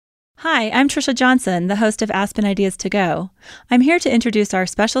Hi, I'm Trisha Johnson, the host of Aspen Ideas to Go. I'm here to introduce our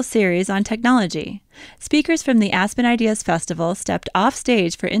special series on technology. Speakers from the Aspen Ideas Festival stepped off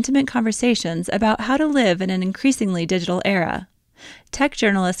stage for intimate conversations about how to live in an increasingly digital era. Tech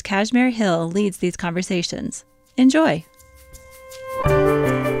journalist Kashmir Hill leads these conversations. Enjoy.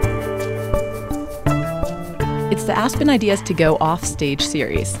 It's the Aspen Ideas to Go off-stage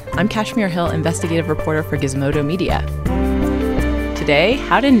series. I'm Kashmir Hill, investigative reporter for Gizmodo Media. Today,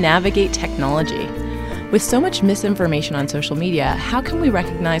 how to navigate technology. With so much misinformation on social media, how can we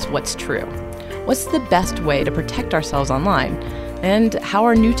recognize what's true? What's the best way to protect ourselves online? And how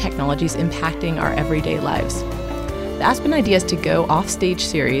are new technologies impacting our everyday lives? The Aspen Ideas to Go off-stage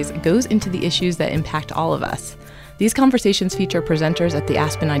series goes into the issues that impact all of us. These conversations feature presenters at the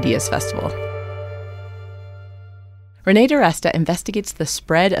Aspen Ideas Festival. Renee DiResta investigates the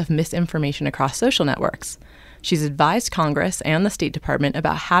spread of misinformation across social networks. She's advised Congress and the State Department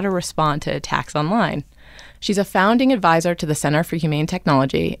about how to respond to attacks online. She's a founding advisor to the Center for Humane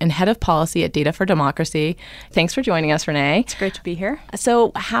Technology and head of policy at Data for Democracy. Thanks for joining us, Renee. It's great to be here.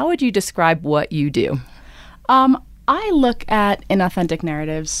 So how would you describe what you do? I look at inauthentic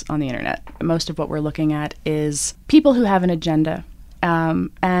narratives on the internet. Most of what we're looking at is people who have an agenda.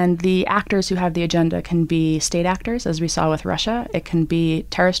 And the actors who have the agenda can be state actors, as we saw with Russia. It can be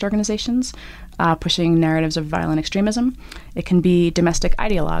terrorist organizations pushing narratives of violent extremism. It can be domestic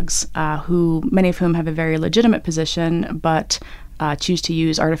ideologues, many of whom have a very legitimate position, but choose to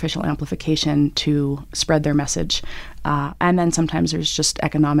use artificial amplification to spread their message. And then sometimes there's just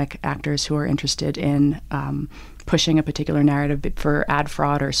economic actors who are interested in pushing a particular narrative for ad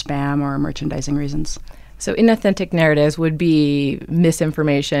fraud or spam or merchandising reasons. So inauthentic narratives would be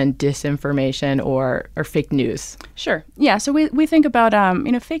misinformation, disinformation, or fake news. Sure. Yeah. So we think about,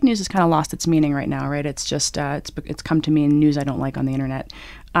 fake news has kind of lost its meaning right now, right? It's just, it's come to mean news I don't like on the internet.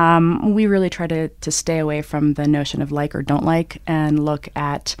 We really try to stay away from the notion of like or don't like and look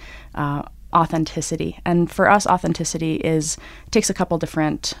at authenticity. And for us, authenticity takes a couple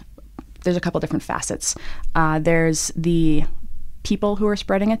different facets. There's the people who are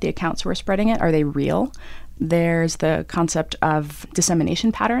spreading it, the accounts who are spreading it, are they real? There's the concept of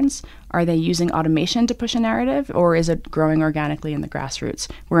dissemination patterns. Are they using automation to push a narrative, or is it growing organically in the grassroots?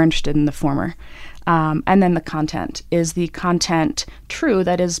 We're interested in the former. And then the content. Is the content true?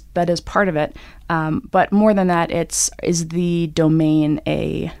 That is part of it. But more than that, is the domain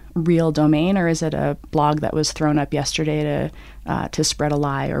a real domain, or is it a blog that was thrown up yesterday to spread a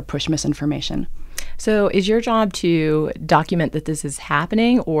lie or push misinformation? So is your job to document that this is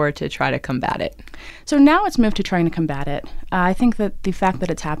happening or to try to combat it? So now it's moved to trying to combat it. I think that the fact that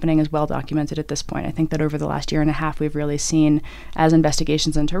it's happening is well documented at this point. I think that over the last year and a half, we've really seen, as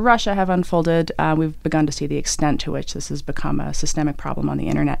investigations into Russia have unfolded, we've begun to see the extent to which this has become a systemic problem on the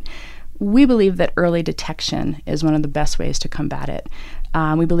internet. We believe that early detection is one of the best ways to combat it.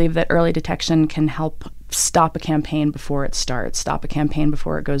 We believe that early detection can help stop a campaign before it starts, stop a campaign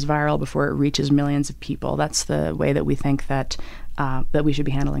before it goes viral, before it reaches millions of people. That's the way that we think that we should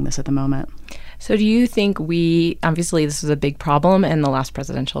be handling this at the moment. So do you think obviously this was a big problem in the last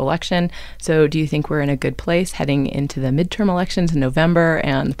presidential election, so do you think we're in a good place heading into the midterm elections in November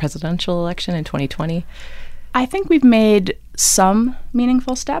and the presidential election in 2020? I think we've made some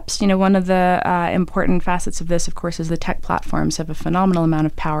meaningful steps. One of the important facets of this, of course, is the tech platforms have a phenomenal amount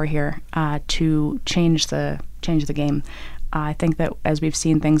of power here to change the game. I think that as we've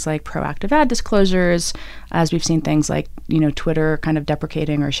seen things like proactive ad disclosures, as we've seen things like, Twitter kind of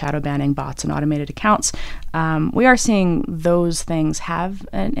deprecating or shadow banning bots and automated accounts, we are seeing those things have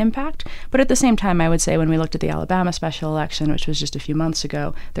an impact. But at the same time, I would say when we looked at the Alabama special election, which was just a few months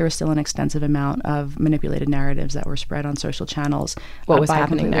ago, there was still an extensive amount of manipulated narratives that were spread on social channels. What was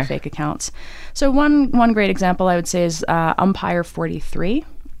happening there? Fake accounts. So one great example I would say is Umpire 43.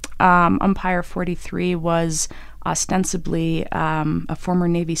 Umpire 43 was ostensibly a former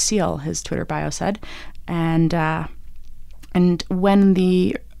Navy SEAL, his Twitter bio said. And when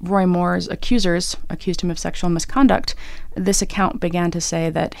the Roy Moore's accusers accused him of sexual misconduct, this account began to say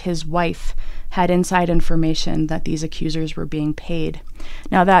that his wife had inside information that these accusers were being paid.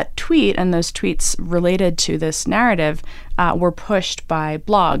 Now that tweet and those tweets related to this narrative were pushed by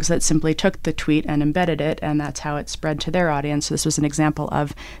blogs that simply took the tweet and embedded it, and that's how it spread to their audience. So this was an example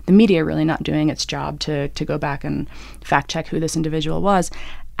of the media really not doing its job to go back and fact check who this individual was.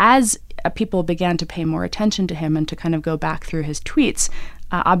 As people began to pay more attention to him and to kind of go back through his tweets,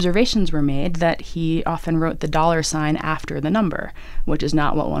 observations were made that he often wrote the $ after the number, which is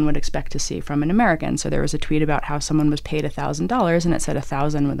not what one would expect to see from an American. So there was a tweet about how someone was paid $1,000, and it said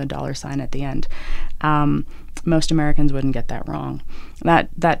 1,000 with a $ at the end. Most Americans wouldn't get that wrong.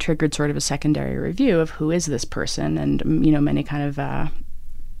 That triggered sort of a secondary review of who is this person, and many kind of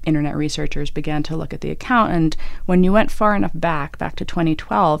internet researchers began to look at the account. And when you went far enough back to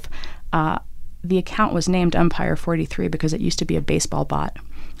 2012, the account was named Umpire 43 because it used to be a baseball bot.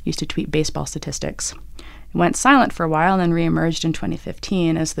 It used to tweet baseball statistics. It went silent for a while and then reemerged in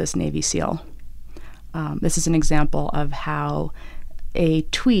 2015 as this Navy SEAL. This is an example of how a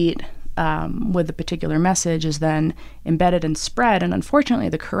tweet with a particular message is then embedded and spread. And unfortunately,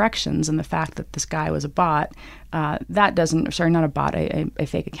 the corrections and the fact that this guy was a bot, not a bot, a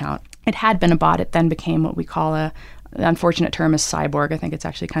fake account. It had been a bot. It then became what we call the unfortunate term is cyborg. I think it's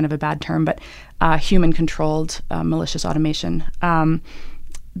actually kind of a bad term, but human-controlled malicious automation.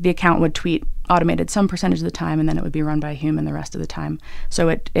 The account would tweet automated some percentage of the time, and then it would be run by a human the rest of the time. So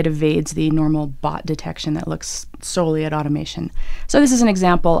it evades the normal bot detection that looks solely at automation. So this is an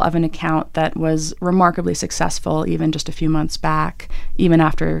example of an account that was remarkably successful even just a few months back, even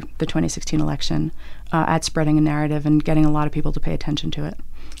after the 2016 election, at spreading a narrative and getting a lot of people to pay attention to it.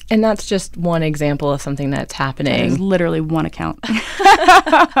 And that's just one example of something that's happening. That is literally one account.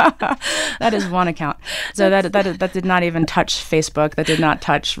 That is one account. So that did not even touch Facebook. That did not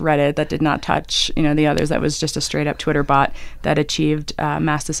touch Reddit. That did not touch the others. That was just a straight up Twitter bot that achieved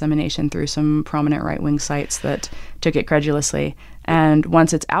mass dissemination through some prominent right wing sites that took it credulously. And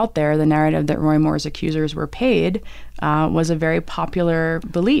once it's out there, the narrative that Roy Moore's accusers were paid was a very popular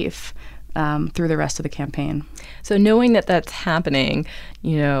belief through the rest of the campaign. So knowing that that's happening,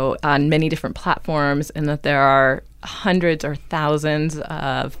 on many different platforms, and that there are hundreds or thousands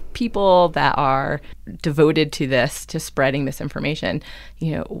of people that are devoted to this, to spreading misinformation,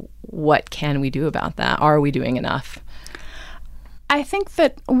 what can we do about that? Are we doing enough? I think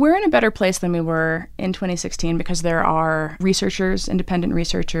that we're in a better place than we were in 2016 because there are researchers, independent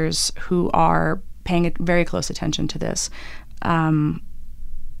researchers, who are paying very close attention to this.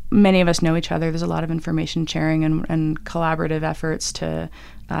 Many of us know each other. There's a lot of information sharing and collaborative efforts to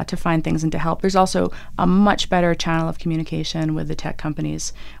find things and to help. There's also a much better channel of communication with the tech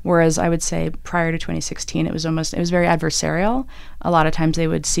companies, whereas I would say prior to 2016, it was very adversarial. A lot of times they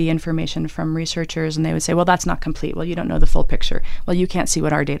would see information from researchers and they would say, well, that's not complete. Well, you don't know the full picture. Well, you can't see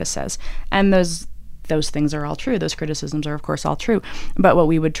what our data says. And those things are all true. Those criticisms are, of course, all true. But what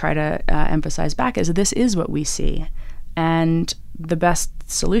we would try to emphasize back is this is what we see. And the best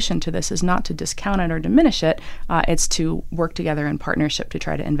solution to this is not to discount it or diminish it. It's to work together in partnership to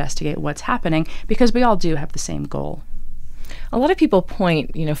try to investigate what's happening, because we all do have the same goal. A lot of people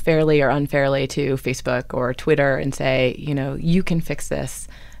point, fairly or unfairly to Facebook or Twitter and say, you can fix this.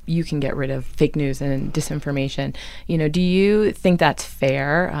 You can get rid of fake news and disinformation. Do you think that's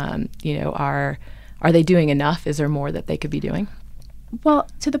fair? Are they doing enough? Is there more that they could be doing? Well,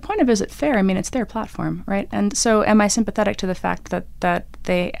 to the point of is it fair? I mean, it's their platform, right? And so am I sympathetic to the fact that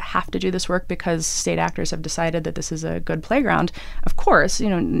they have to do this work because state actors have decided that this is a good playground? Of course, I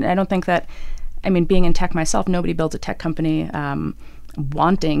don't think that, being in tech myself, nobody builds a tech company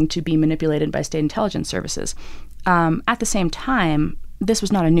wanting to be manipulated by state intelligence services. At the same time, this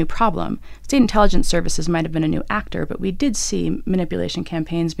was not a new problem. State intelligence services might have been a new actor, but we did see manipulation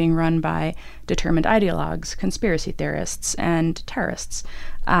campaigns being run by determined ideologues, conspiracy theorists, and terrorists.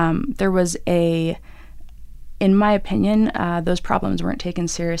 In my opinion, those problems weren't taken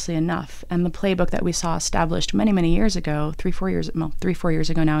seriously enough. And the playbook that we saw established many, many years ago, 4 years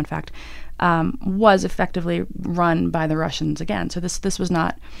ago now, in fact, was effectively run by the Russians again. So this was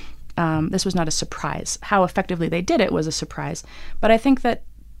not a surprise. How effectively they did it was a surprise. But I think that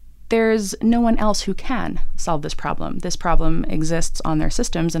there's no one else who can solve this problem. This problem exists on their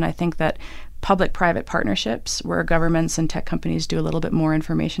systems, and I think that public-private partnerships where governments and tech companies do a little bit more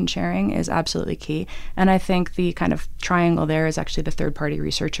information sharing is absolutely key. And I think the kind of triangle there is actually the third-party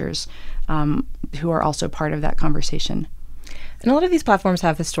researchers who are also part of that conversation. And a lot of these platforms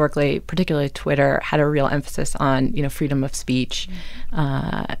have historically, particularly Twitter, had a real emphasis on, freedom of speech.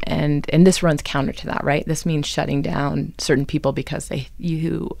 And this runs counter to that, right? This means shutting down certain people because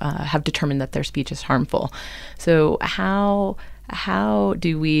you have determined that their speech is harmful. So how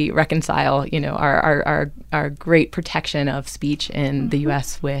do we reconcile, our great protection of speech in the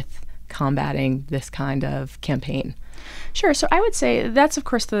U.S. with combating this kind of campaign? Sure. So I would say that's, of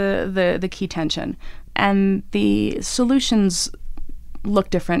course, the key tension. And the solutions look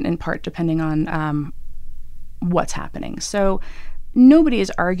different in part depending on what's happening. So nobody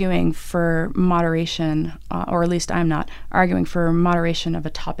is arguing for moderation, or at least I'm not arguing for moderation of a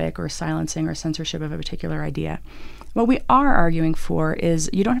topic or silencing or censorship of a particular idea. What we are arguing for is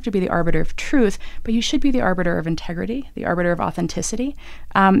you don't have to be the arbiter of truth, but you should be the arbiter of integrity, the arbiter of authenticity.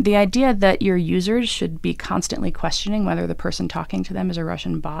 The idea that your users should be constantly questioning whether the person talking to them is a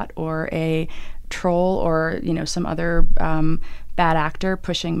Russian bot or a troll or some other bad actor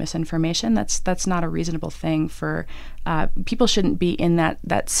pushing misinformation, that's not a reasonable thing for people. Shouldn't be in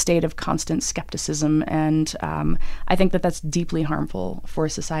that state of constant skepticism, and I think that's deeply harmful for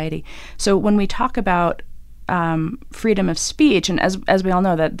society. So when we talk about freedom of speech, and as we all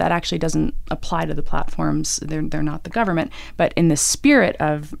know, that actually doesn't apply to the platforms. They're not the government. But in the spirit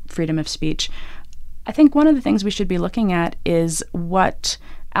of freedom of speech, I think one of the things we should be looking at is where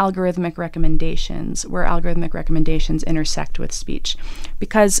algorithmic recommendations intersect with speech.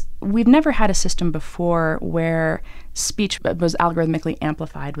 Because we've never had a system before where speech was algorithmically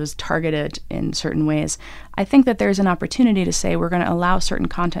amplified, was targeted in certain ways. I think that there's an opportunity to say we're going to allow certain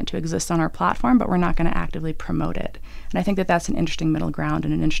content to exist on our platform, but we're not going to actively promote it. And I think that that's an interesting middle ground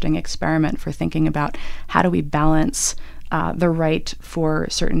and an interesting experiment for thinking about how do we balance the right for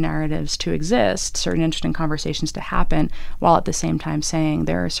certain narratives to exist, certain interesting conversations to happen, while at the same time saying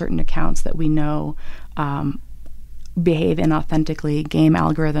there are certain accounts that we know behave inauthentically, game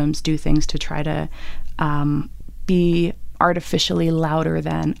algorithms, do things to try to be artificially louder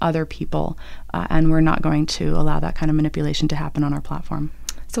than other people, and we're not going to allow that kind of manipulation to happen on our platform.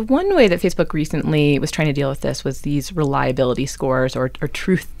 So one way that Facebook recently was trying to deal with this was these reliability scores or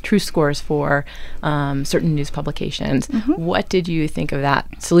truth scores for certain news publications. Mm-hmm. What did you think of that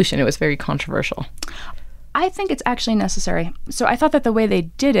solution? It was very controversial. I think it's actually necessary. So I thought that the way they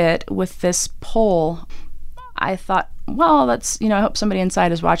did it with this poll, I thought, well, that's, I hope somebody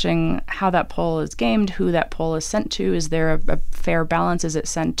inside is watching how that poll is gamed, who that poll is sent to. Is there a fair balance? Is it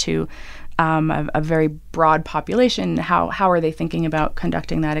sent to a very broad population? How are they thinking about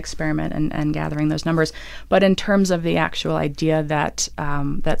conducting that experiment and gathering those numbers? But in terms of the actual idea that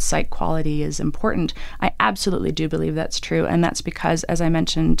that site quality is important, I absolutely do believe that's true. And that's because, as I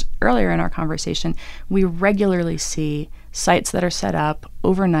mentioned earlier in our conversation, we regularly see sites that are set up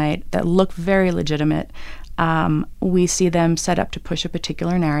overnight that look very legitimate. We see them set up to push a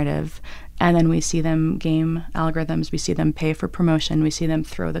particular narrative, and then we see them game algorithms, we see them pay for promotion, we see them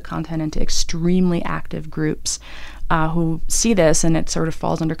throw the content into extremely active groups who see this, and it sort of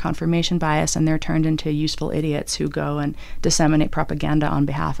falls under confirmation bias, and they're turned into useful idiots who go and disseminate propaganda on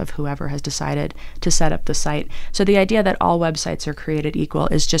behalf of whoever has decided to set up the site. So the idea that all websites are created equal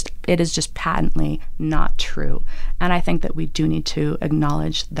is just patently not true. And I think that we do need to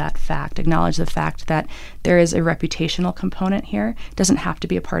acknowledge the fact that there is a reputational component here. It doesn't have to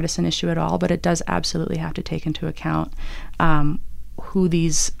be a partisan issue at all, but it does absolutely have to take into account who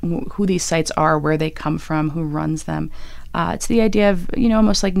these sites are, where they come from, who runs them. It's the idea of,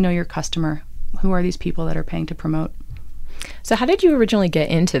 almost like know your customer. Who are these people that are paying to promote? So how did you originally get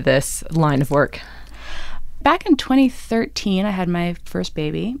into this line of work? Back in 2013, I had my first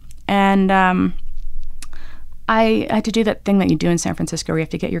baby, and I had to do that thing that you do in San Francisco where you have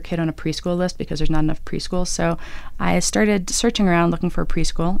to get your kid on a preschool list because there's not enough preschools. So I started searching around looking for a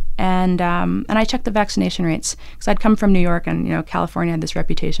preschool, and I checked the vaccination rates because I'd come from New York, and California had this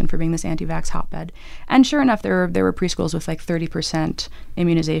reputation for being this anti-vax hotbed. And sure enough, there were preschools with like 30%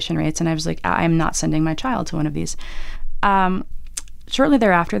 immunization rates, and I was like, I'm not sending my child to one of these. Shortly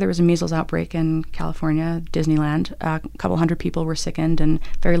thereafter, there was a measles outbreak in California, Disneyland. A couple hundred people were sickened, and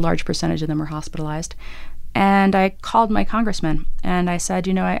a very large percentage of them were hospitalized. And I called my congressman, and I said,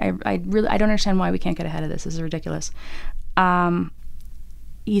 I don't understand why we can't get ahead of this. This is ridiculous.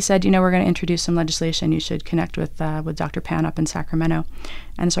 He said, we're going to introduce some legislation. You should connect with Dr. Pan up in Sacramento.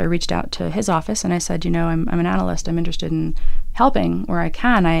 And so I reached out to his office, and I said, I'm an analyst. I'm interested in helping where I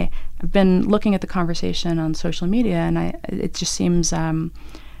can. I've been looking at the conversation on social media, and it just seems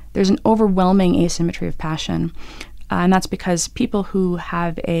there's an overwhelming asymmetry of passion. And that's because people who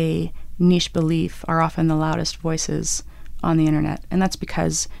have a niche belief are often the loudest voices on the internet. And that's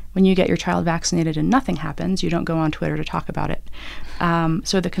because when you get your child vaccinated and nothing happens, you don't go on Twitter to talk about it.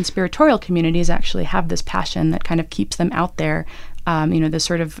 So the conspiratorial communities actually have this passion that kind of keeps them out there, this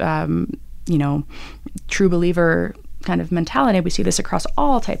sort of, true believer kind of mentality. We see this across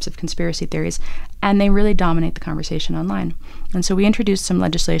all types of conspiracy theories, and they really dominate the conversation online. And so we introduced some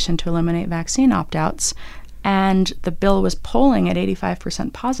legislation to eliminate vaccine opt-outs, and the bill was polling at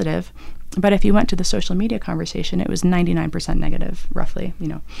 85% positive. But if you went to the social media conversation, it was 99% negative, roughly,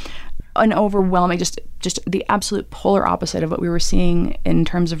 an overwhelming, just the absolute polar opposite of what we were seeing in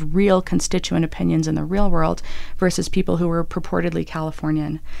terms of real constituent opinions in the real world versus people who were purportedly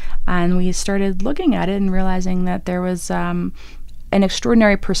Californian. And we started looking at it and realizing that there was an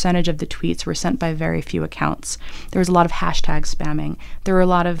extraordinary percentage of the tweets were sent by very few accounts. There was a lot of hashtag spamming. There were a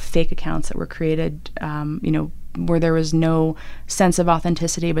lot of fake accounts that were created, where there was no sense of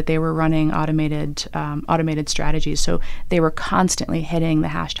authenticity, but they were running automated strategies. So they were constantly hitting the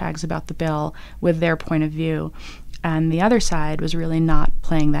hashtags about the bill with their point of view. And the other side was really not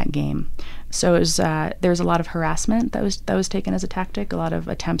playing that game. So it was, there was a lot of harassment that was taken as a tactic, a lot of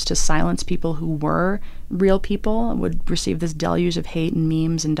attempts to silence people who were real people, would receive this deluge of hate and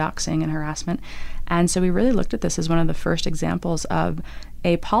memes and doxing and harassment. And so we really looked at this as one of the first examples of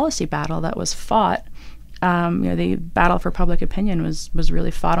a policy battle that was fought. The battle for public opinion was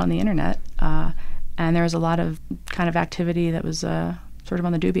really fought on the internet, and there was a lot of kind of activity that was sort of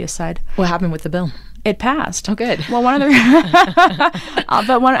on the dubious side. What happened with the bill? It passed. Oh, good. Well, one of the,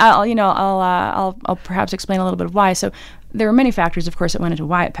 I'll perhaps explain a little bit of why. So there were many factors, of course, that went into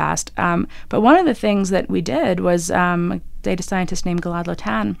why it passed. But one of the things that we did was a data scientist named Gilad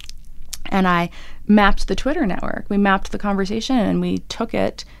Lotan and I mapped the Twitter network. We mapped the conversation, and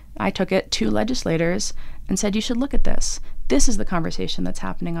I took it to legislators and said, you should look at this. This is the conversation that's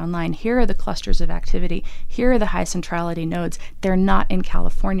happening online. Here are the clusters of activity. Here are the high centrality nodes. They're not in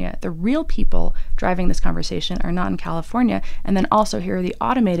California. The real people driving this conversation are not in California. And then also here are the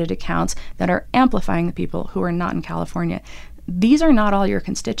automated accounts that are amplifying the people who are not in California. These are not all your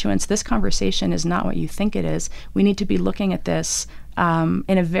constituents. This conversation is not what you think it is. We need to be looking at this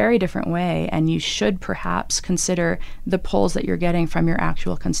in a very different way, and you should perhaps consider the polls that you're getting from your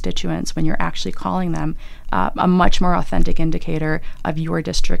actual constituents when you're actually calling them a much more authentic indicator of your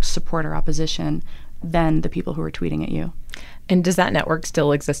district's support or opposition than the people who are tweeting at you. And does that network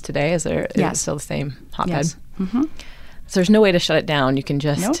still exist today? Is Yes. it still the same hotbed? Yes. Mm-hmm. So there's no way to shut it down. You can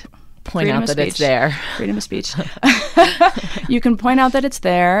just point Freedom out of that speech. it's there. Freedom of speech. You can point out that it's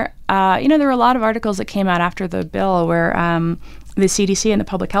there. There were a lot of articles that came out after the bill where the CDC and the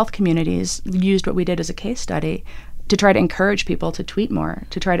public health communities used what we did as a case study to try to encourage people to tweet more,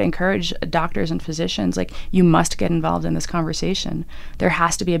 to try to encourage doctors and physicians, like, you must get involved in this conversation. There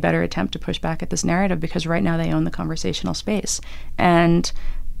has to be a better attempt to push back at this narrative because right now they own the conversational space. And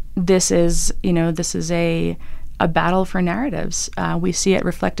this is a battle for narratives. We see it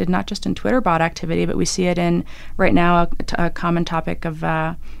reflected not just in Twitter bot activity, but we see it in, right now, a common topic of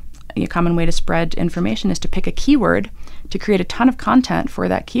a common way to spread information is to pick a keyword, to create a ton of content for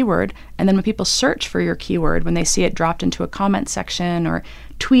that keyword, and then when people search for your keyword, when they see it dropped into a comment section or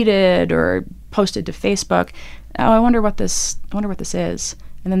tweeted or posted to Facebook, I wonder what this is.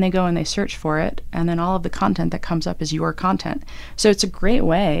 And then they go and they search for it, and then all of the content that comes up is your content. So it's a great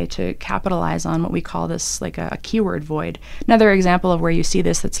way to capitalize on what we call this, like a keyword void. Another example of where you see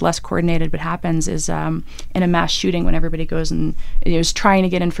this that's less coordinated but happens is in a mass shooting when everybody goes and is trying to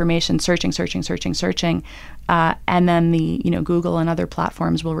get information, searching, and then the Google and other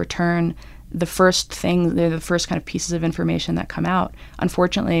platforms will return the first thing, they're the first kind of pieces of information that come out.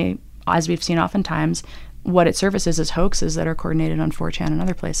 Unfortunately, as we've seen oftentimes, what it surfaces is hoaxes that are coordinated on 4chan and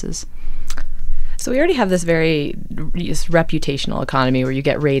other places. So we already have this very reputational economy where you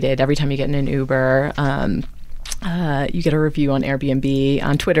get rated every time you get in an Uber. You get a review on Airbnb.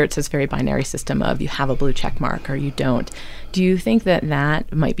 On Twitter, it's this very binary system of you have a blue check mark or you don't. Do you think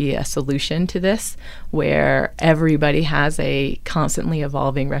that might be a solution to this, where everybody has a constantly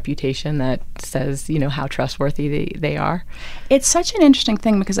evolving reputation that says, how trustworthy they are? It's such an interesting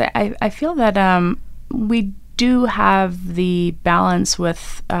thing because I feel that we do have the balance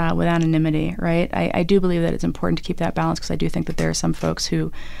with anonymity, right? I do believe that it's important to keep that balance because I do think that there are some folks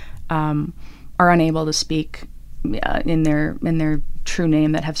who are unable to speak in their true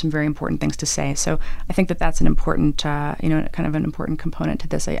name that have some very important things to say. So I think that that's an important, kind of an important component to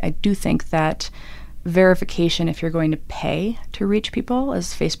this. I do think that verification, if you're going to pay to reach people,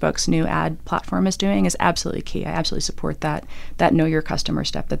 as Facebook's new ad platform is doing, is absolutely key. I absolutely support that know your customer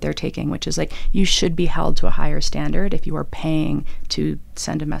step that they're taking, which is like you should be held to a higher standard if you are paying to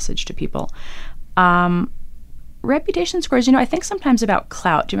send a message to people. Reputation scores, I think sometimes about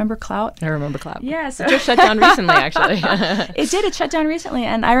Clout. Do you remember Clout? I remember Clout. Yes. It just shut down recently, actually. It did. It shut down recently.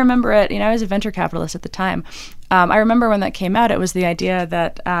 And I remember it, I was a venture capitalist at the time. I remember when that came out, it was the idea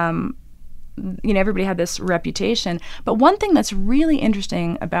that everybody had this reputation. But one thing that's really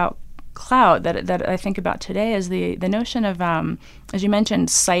interesting about clout that I think about today is the notion of, as you mentioned,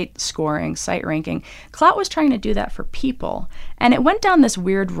 site scoring, site ranking. Clout was trying to do that for people. And it went down this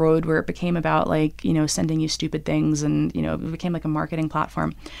weird road where it became about sending you stupid things and, it became like a marketing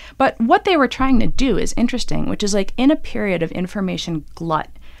platform. But what they were trying to do is interesting, which is in a period of information glut,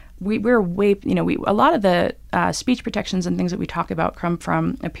 we're way, a lot of the speech protections and things that we talk about come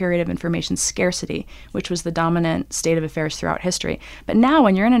from a period of information scarcity, which was the dominant state of affairs throughout history. But now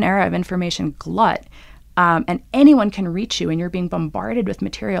when you're in an era of information glut, and anyone can reach you and you're being bombarded with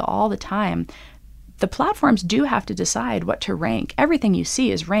material all the time, the platforms do have to decide what to rank. Everything you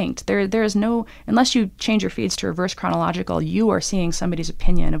see is ranked. There is no, unless you change your feeds to reverse chronological, you are seeing somebody's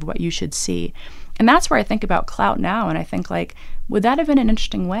opinion of what you should see. And that's where I think about clout now, and I think would that have been an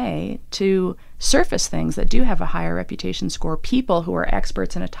interesting way to surface things that do have a higher reputation score, people who are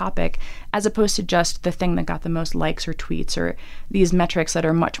experts in a topic, as opposed to just the thing that got the most likes or tweets, or these metrics that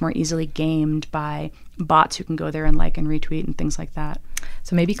are much more easily gamed by bots who can go there and like and retweet and things like that.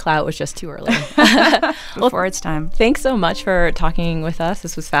 So maybe clout was just too early. Before its time. Thanks so much for talking with us.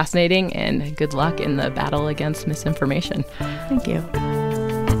 This was fascinating, and good luck in the battle against misinformation. Thank you.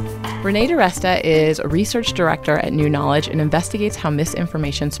 Renee DiResta is a research director at New Knowledge and investigates how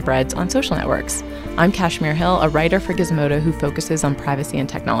misinformation spreads on social networks. I'm Kashmir Hill, a writer for Gizmodo who focuses on privacy and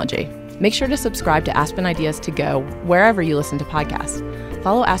technology. Make sure to subscribe to Aspen Ideas to Go wherever you listen to podcasts.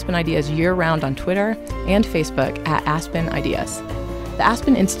 Follow Aspen Ideas year-round on Twitter and Facebook at Aspen Ideas. The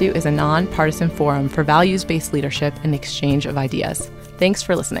Aspen Institute is a nonpartisan forum for values-based leadership and exchange of ideas. Thanks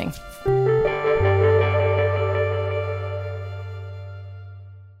for listening.